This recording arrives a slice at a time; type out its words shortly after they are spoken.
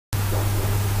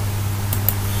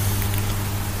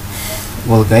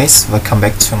Well guys, welcome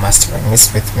back to Master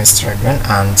English with Mr. Edwin,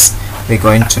 and we're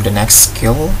going to the next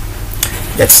skill.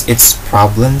 That's its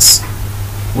problems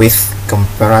with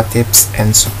comparatives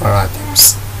and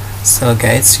superlatives. So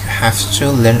guys, you have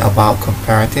to learn about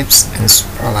comparatives and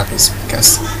superlatives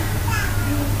because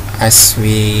as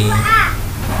we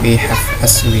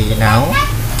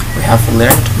have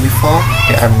learned before,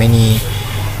 there are many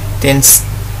things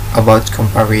about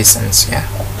comparisons.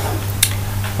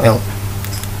 Well,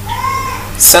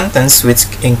 sentence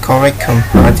with incorrect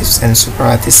comparatives and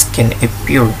superlatives can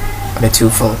appear on the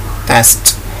TOEFL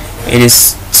test. It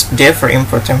is therefore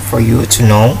important for you to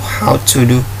know how to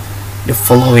do the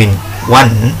following.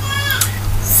 1.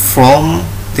 Form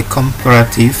the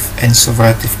comparative and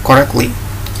superlative correctly.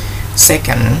 2.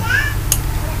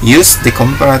 Use the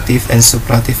comparative and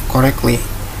superlative correctly.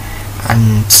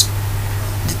 And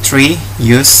 3.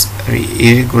 Use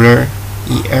irregular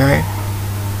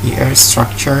ER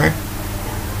structure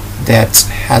that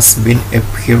has been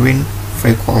appearing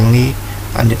frequently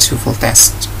on the TOEFL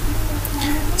test.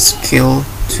 Skill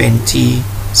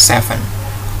 27.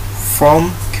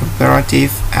 Form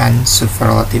comparative and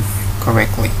superlative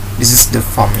correctly. This is the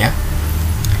form,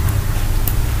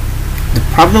 The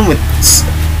problem with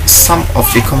some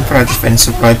of the comparative and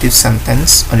superlative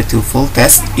sentence on the TOEFL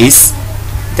test is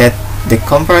that the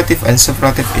comparative and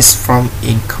superlative is formed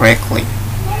incorrectly.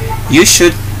 You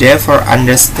should therefore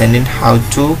understand how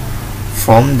to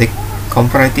form the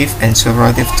comparative and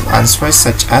superlative to answer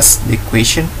such as the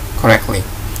question correctly.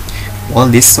 Well,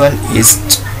 this one is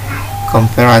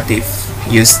comparative.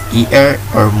 Use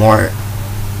or more,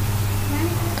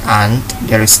 and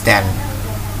there is than.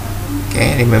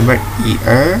 Okay, remember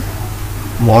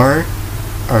more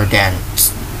or than.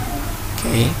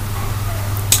 Okay,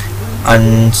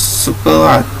 and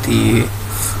superlative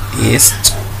is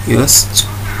used.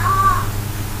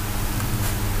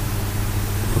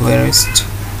 Where is it?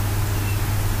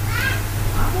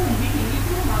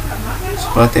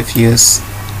 Superlative use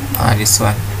this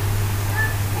one.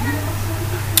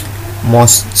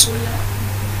 Most.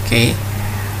 Okay,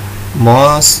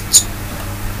 most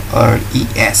or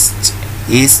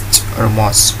east or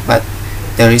most, but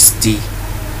there is the.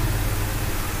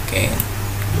 Okay,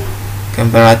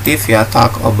 comparative, we are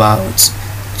talk about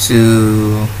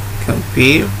to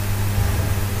compare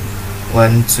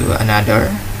one to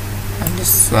another, and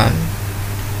this one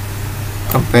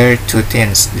compare two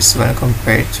things, this one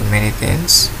compare to many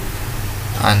things,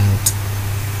 and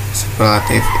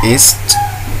superlative is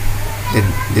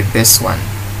the best one.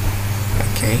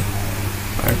 Okay,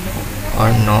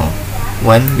 or no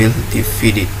one will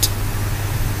defeat it.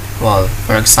 Well,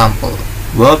 for example,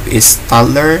 Bob is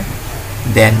taller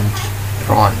than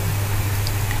Ron.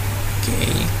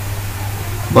 Okay,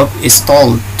 Bob is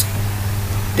tall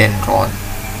than Ron.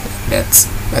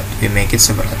 But we make it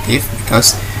superlative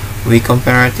because we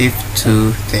comparative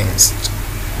two things.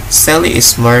 Sally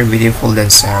is more beautiful than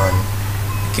Sharon.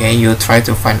 Okay, you try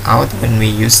to find out when we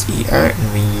use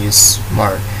and we use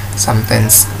more.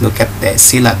 Sometimes look at the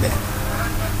syllable.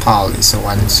 Tall is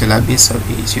one syllable, so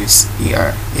we use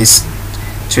is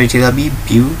 3 syllable.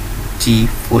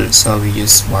 Beautiful, so we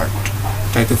use more.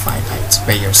 Try to find out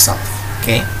by yourself.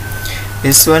 Okay,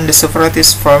 this one, the superlative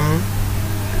form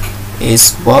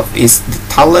is Bob is the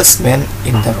tallest man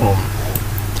in the room.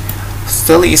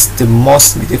 Sally is the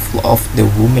most beautiful of the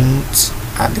women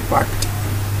at the party.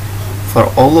 For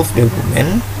all of the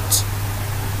women,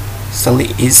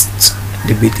 Sally is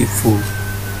the beautiful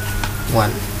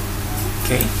one.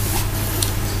 Okay.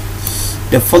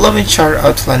 The following chart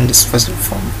outlines the special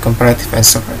form comparative and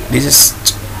superlative. This is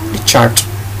the chart,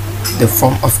 the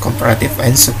form of comparative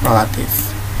and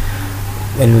superlative.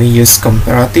 When we use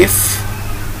comparative,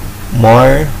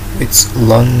 more with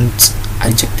long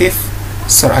adjective,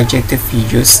 short adjective we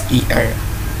use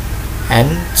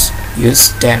and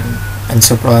use than, and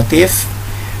superlative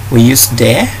we use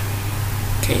the.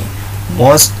 Okay,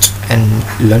 most and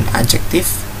long adjective,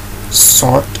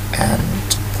 short and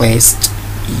placed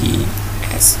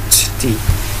est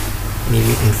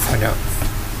maybe in front of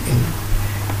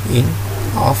in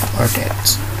of or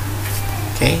that.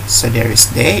 Okay, so there is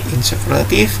the in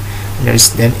superlative and there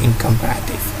is then in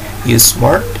comparative. Use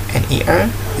more and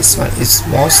this one is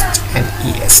most and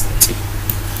est.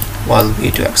 While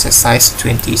we do exercise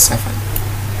 27.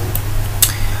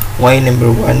 Why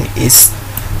number 1 is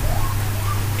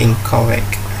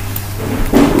incorrect.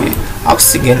 Okay,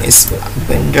 oxygen is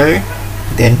abundant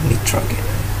than nitrogen.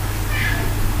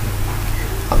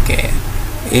 Okay,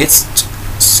 it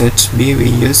should be we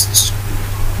used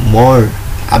more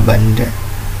abundant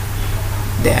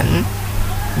than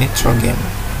nitrogen.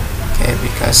 Okay,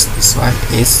 because this one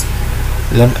is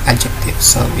long adjective,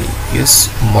 so we use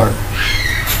more.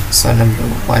 So number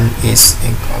 1 is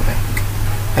incorrect.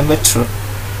 Number 2,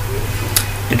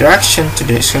 the direction to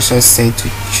the exercise say to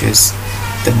choose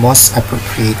the most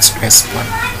appropriate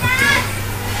response. Okay,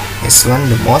 this one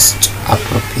the most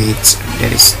appropriate,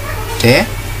 that is the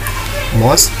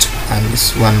most, and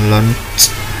this one long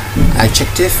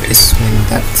adjective is mean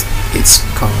that it's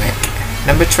correct.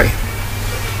 Number 3,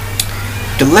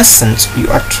 the lessons you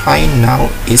are trying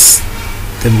now is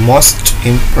the most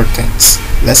important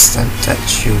lesson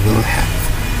that you will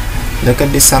have. Look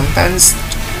at the sentence.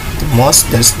 The most,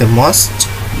 there's the most,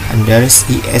 and there is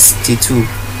est too,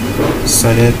 so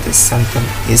that the sentence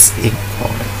is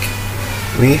incorrect.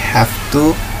 We have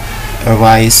to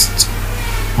erase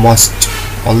most,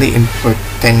 only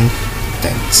important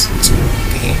tense.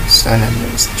 Okay, so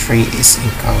number 3 is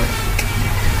incorrect.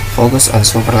 Focus on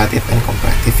superlative and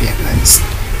comparative, yeah guys.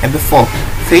 Number 4,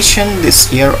 fashion this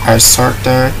year are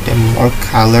shorter than more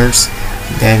colors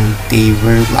than they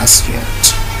were last year.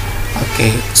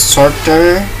 Okay,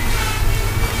 shorter,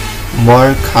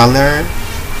 more colorful.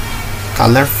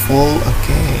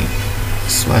 Okay,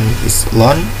 this one is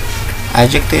long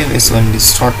adjective, this one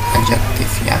is short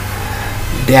adjective, yeah.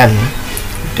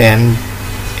 Then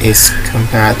is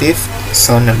comparative,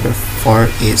 so number 4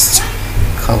 is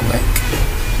correct.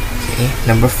 Okay,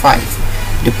 number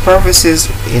 5, the purposes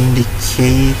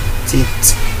indicated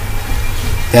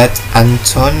that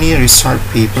Anthony research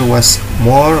paper was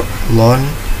more long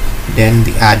than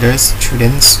the other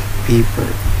students'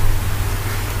 paper.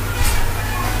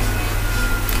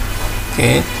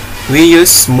 Okay, we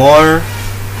use more.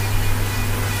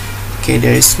 Okay,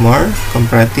 there is more.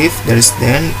 Comparative, there is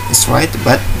then, is right,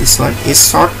 but this one is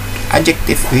short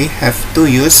adjective. We have to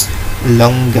use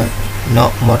longer,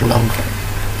 not more longer.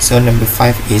 So number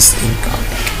 5 is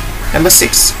incorrect. Number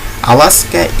 6,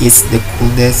 Alaska is the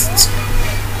coldest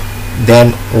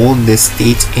than all the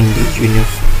states in the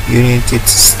United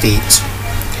States.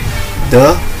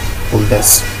 The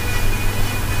coldest.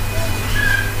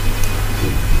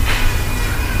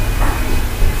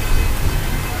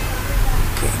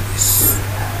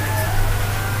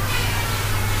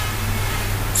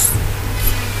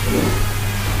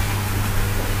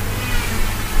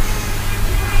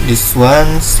 This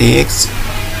one 6,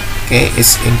 okay,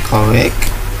 is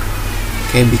incorrect.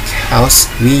 Okay, because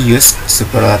we use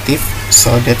superlative,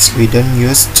 so that we don't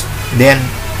use then.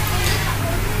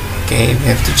 Okay, we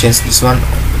have to change this one.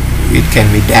 It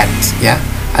can be that, yeah.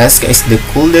 Alaska is the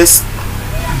coolest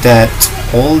that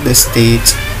all the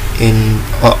states in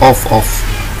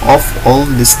of all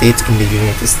the states in the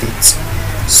United States.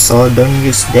 So don't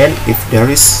use then if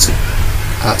there is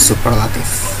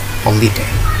superlative, only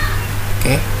then.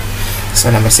 Okay,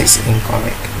 so number 6 is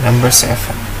incorrect. Number 7,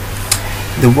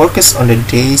 the workers on the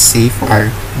day safe are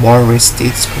more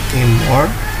rested. Okay, more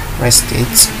rested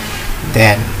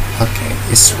than. Okay,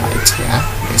 it's right, yeah.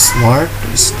 There's more,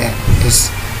 there's than. This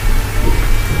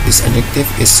adjective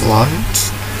is long.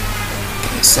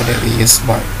 Okay, so that we use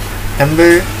more.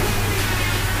 Number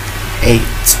 8,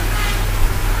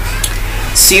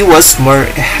 she was more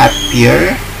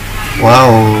happier.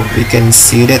 Wow, we can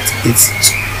see that it's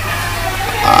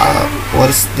what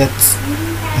is that?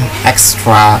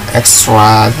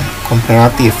 Extra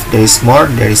comparative. There is more,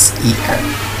 there is er,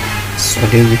 so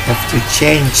then we have to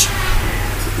change.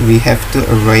 We have to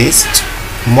erase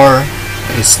more,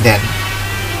 there is then.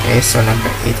 Okay, so number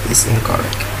 8 is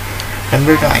incorrect.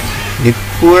 Number 9, the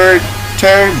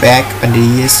quarterback on the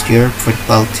year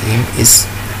football team is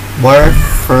more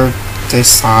fertile.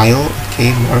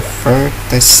 Okay, more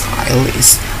fertile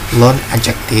is long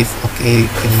adjective. Okay, you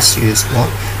can use more.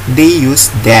 They use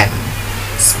then.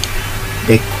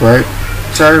 The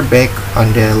quarterback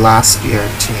on the last year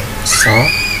team. So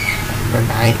number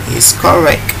 9 is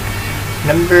correct.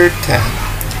 Number 10,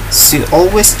 she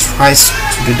always tries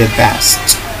to do the best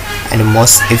and the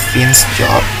most efficient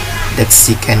job that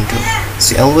she can do.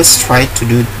 She always tries to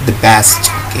do the best.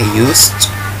 Okay, used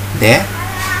there.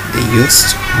 They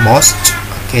used most.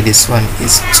 Okay, this one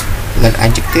is long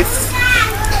adjective,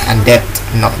 and that,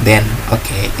 not then.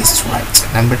 Okay, it's right.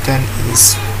 Number 10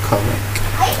 is correct.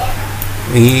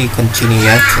 We continue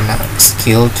to now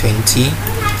skill 28.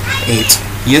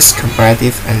 Use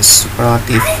comparative and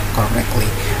superlative correctly.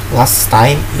 Last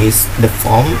time is the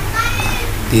form.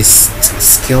 This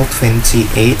skill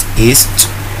 28 is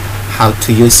how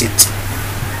to use it.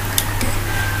 Okay.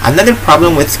 Another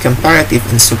problem with comparative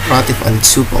and superlative on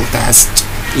TOEFL test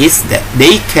is that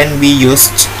they can be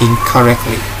used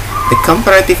incorrectly. The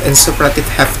comparative and superlative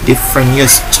have different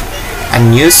use,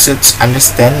 and you should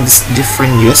understand this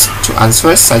different use to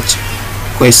answer such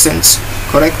questions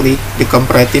correctly, the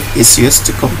comparative is used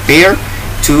to compare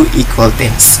two equal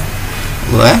things.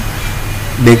 Well,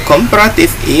 the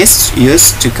comparative is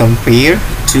used to compare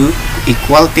two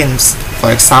equal things.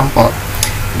 For example,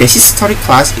 the history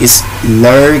class is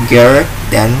larger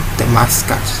than the math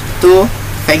class. Two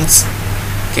things.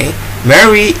 Okay,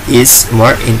 Mary is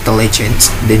more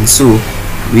intelligent than Sue.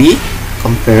 We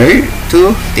compare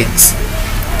two things.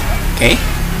 Okay,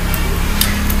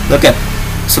 look at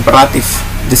superlative.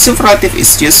 The superlative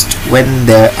is used when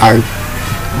there are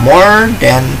more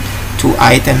than two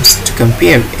items to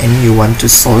compare and you want to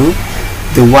solve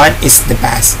the one is the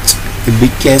best, the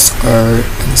biggest, or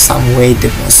in some way the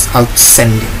most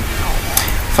outstanding.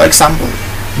 For example,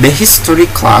 the history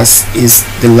class is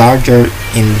the larger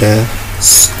in the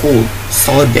school,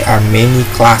 so there are many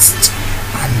classes,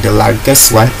 and the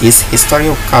largest one is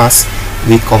history class.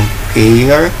 We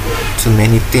compare to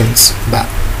many things, but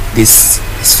this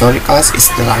history class is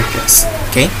the largest.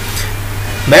 Okay,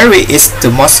 Mary is the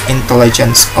most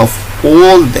intelligent of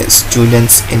all the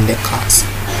students in the class.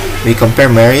 We compare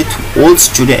Mary to all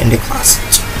students in the class.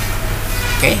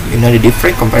 Okay, you know the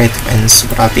different comparative and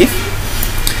superlative.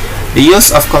 The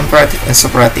use of comparative and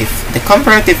superlative. The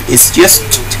comparative is used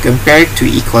to compare two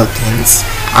equal things,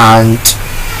 and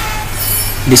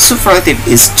the superlative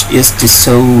is used to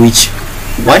show which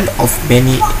one of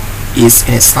many is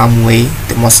in some way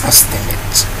the most outstanding.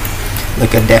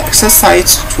 Look at the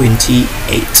exercise 28.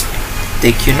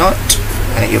 Take your note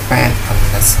and your pen and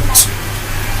let's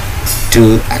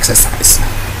do exercise.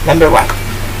 Number 1.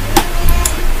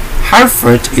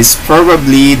 Harvard is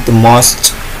probably the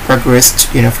most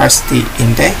progressed university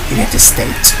in the United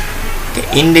States. Okay,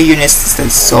 in the United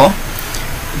States, so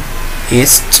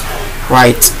is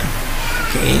right.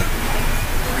 Okay,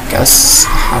 because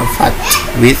Harvard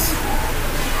with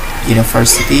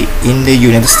university in the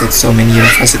United States, so many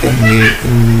universities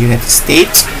in United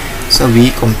States, so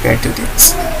we compare to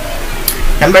this.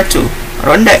 Number 2,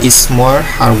 Rhonda is more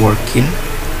hardworking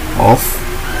of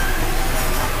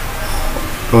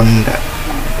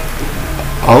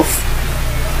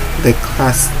the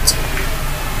class.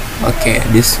 Okay,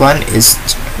 this one is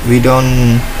we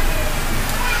don't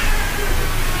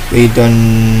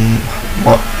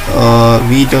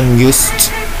use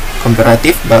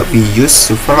comparative, but we use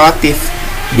superlative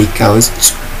because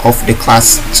of the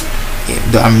class. Okay,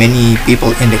 there are many people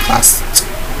in the class.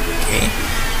 Okay,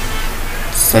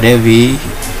 so then we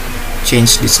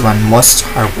change this one, most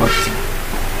hardworking.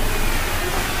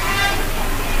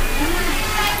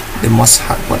 The most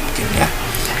hardworking, yeah.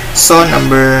 So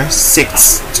number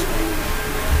 6,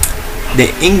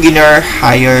 the engineer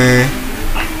hired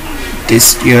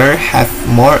this year have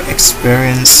more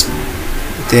experience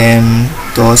than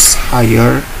those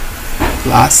hired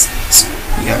last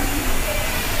year.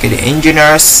 Okay, the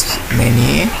engineers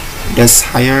many, those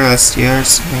hired last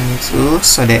year's many too,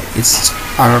 so that it's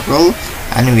parallel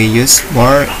and we use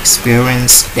more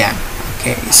experience than.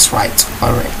 Okay, it's right,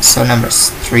 correct. So number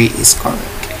 3 is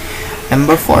correct.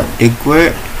 Number 4,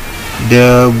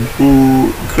 the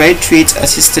graduate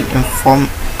assistant informed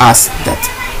us that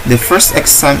the first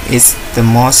exam is the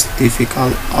most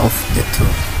difficult of the two.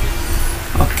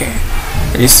 Okay,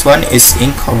 this one is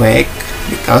incorrect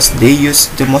because they use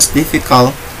the most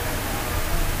difficult.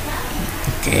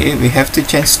 Okay, we have to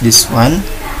change this one.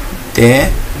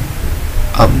 The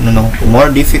more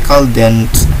difficult than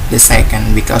the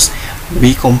second, because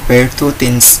we compare two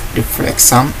things, the first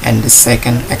exam and the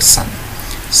second exam.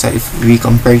 So if we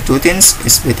compare two things,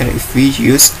 it's better if we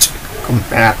used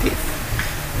comparative.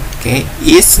 Okay,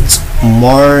 it's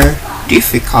more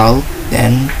difficult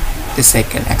than the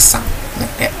second exam,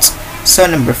 like that. So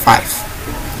number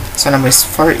 5. So number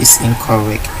 4 is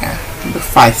incorrect. Yeah. Number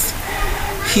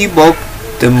 5, he bought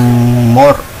the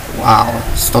more. Wow,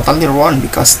 it's totally wrong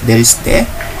because there is the.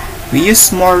 We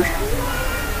use more.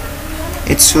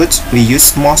 It should we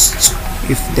use most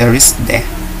if there is the.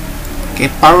 Okay,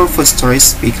 powerful story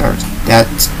speaker that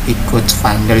it could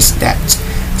find there is that.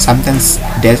 Sometimes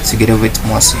that together with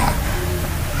most. Yeah.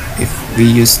 If we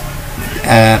use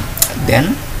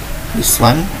then this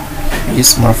one we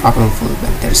use more powerful,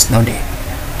 but there is no day.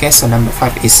 Okay, so number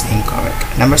 5 is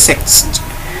incorrect. Number 6,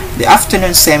 the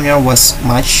afternoon seminar was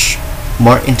much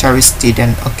more interesting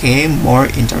than. Okay, more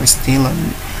interesting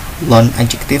long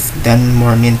adjective than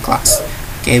morning class.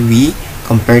 Okay, we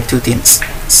compare two things,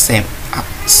 same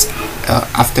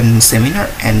afternoon seminar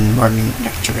and morning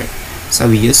lecture, so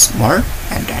we use more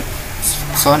and then.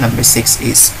 So number 6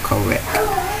 is correct.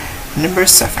 Number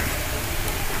 7,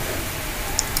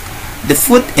 the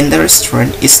food in the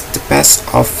restaurant is the best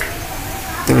of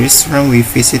the restaurant we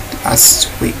visited last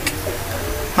week.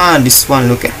 This one,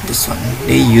 look at this one.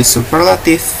 They use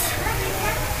superlative.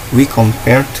 We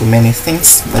compare to many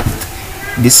things, but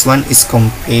this one is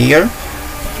compare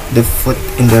the food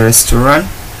in the restaurant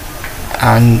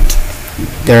and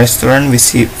the restaurant we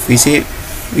visited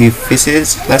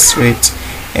last week,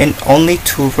 and only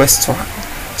 2 restaurants,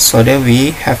 so that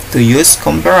we have to use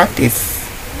comparative.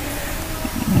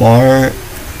 More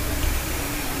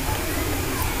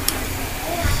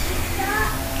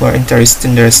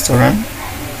interesting the restaurant,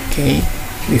 okay,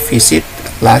 we visit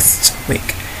last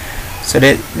week, so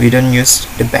that we don't use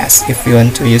the best. If we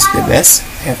want to use the best,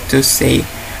 we have to say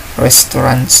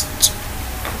restaurants,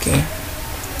 okay.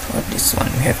 For this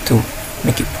one we have to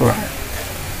make it plural.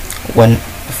 One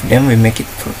of them we make it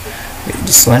plural,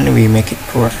 this one we make it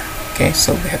plural, okay.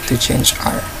 So we have to change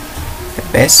R. The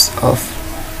best of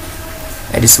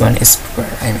this one is plural,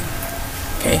 I mean,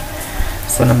 okay.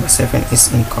 So number 7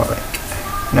 is incorrect.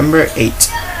 Number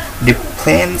 8, the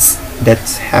plants that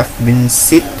have been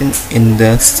sitting in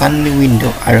the sunny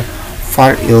window are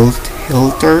far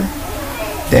healthier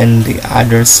than the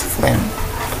others plant.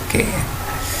 Okay,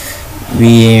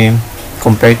 we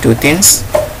compare 2 things.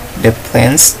 The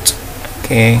plants,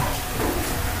 okay,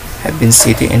 have been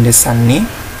sitting in the sunny,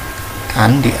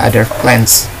 and the other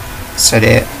plants, so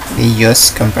that we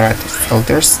use comparative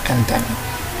filters and then,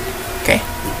 okay.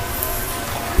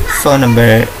 So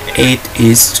number 8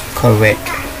 is correct.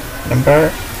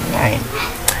 Number 9,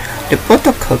 the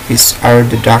photocopies are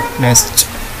the darkest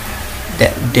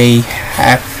that they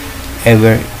have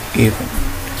ever given.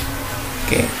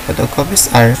 Okay, photocopies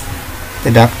are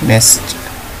the darkest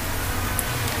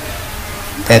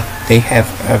that they have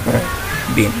ever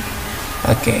been.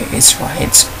 Okay, it's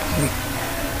right.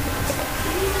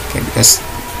 Okay, because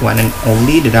one and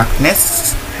only the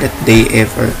darkness that they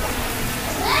ever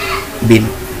been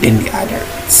in the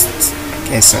others.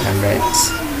 Okay, so number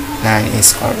 9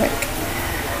 is correct.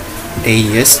 They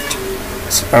used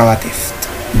superlative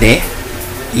the,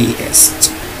 is,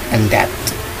 and that.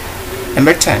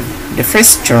 Number 10, the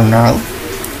first journal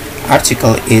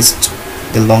article is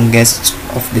the longest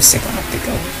of the second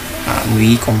article.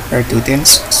 We compare 2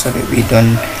 things, so that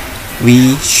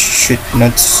we should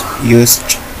not use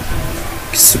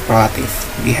superlative.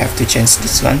 We have to change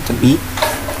this one to be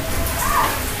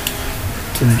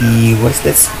what's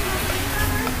this?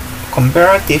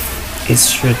 Comparative. It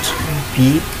should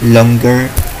be longer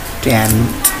than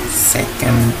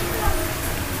second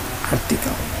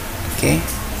article. Okay,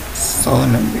 so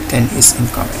number 10 is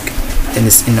incorrect. Then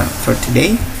is enough for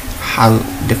today. How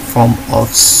the form of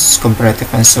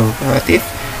comparative and superlative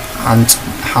and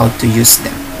how to use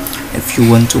them. If you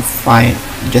want to find,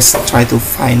 just try to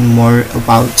find more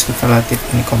about superlative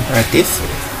and comparative,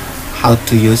 how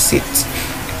to use it.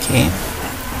 Okay,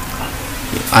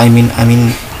 I mean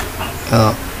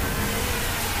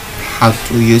how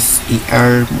to use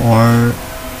er more.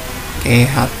 Okay,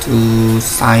 how to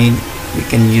sign, we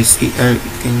can use er,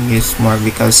 we can use more,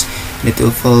 because the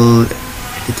TOEFL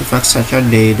structure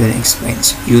they don't explain.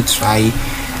 So you try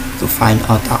to find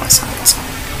out outside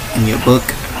in your book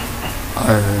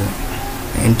or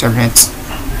internet,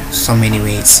 so many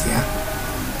ways. Yeah,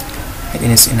 I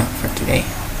think it's enough for today.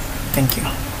 Thank you.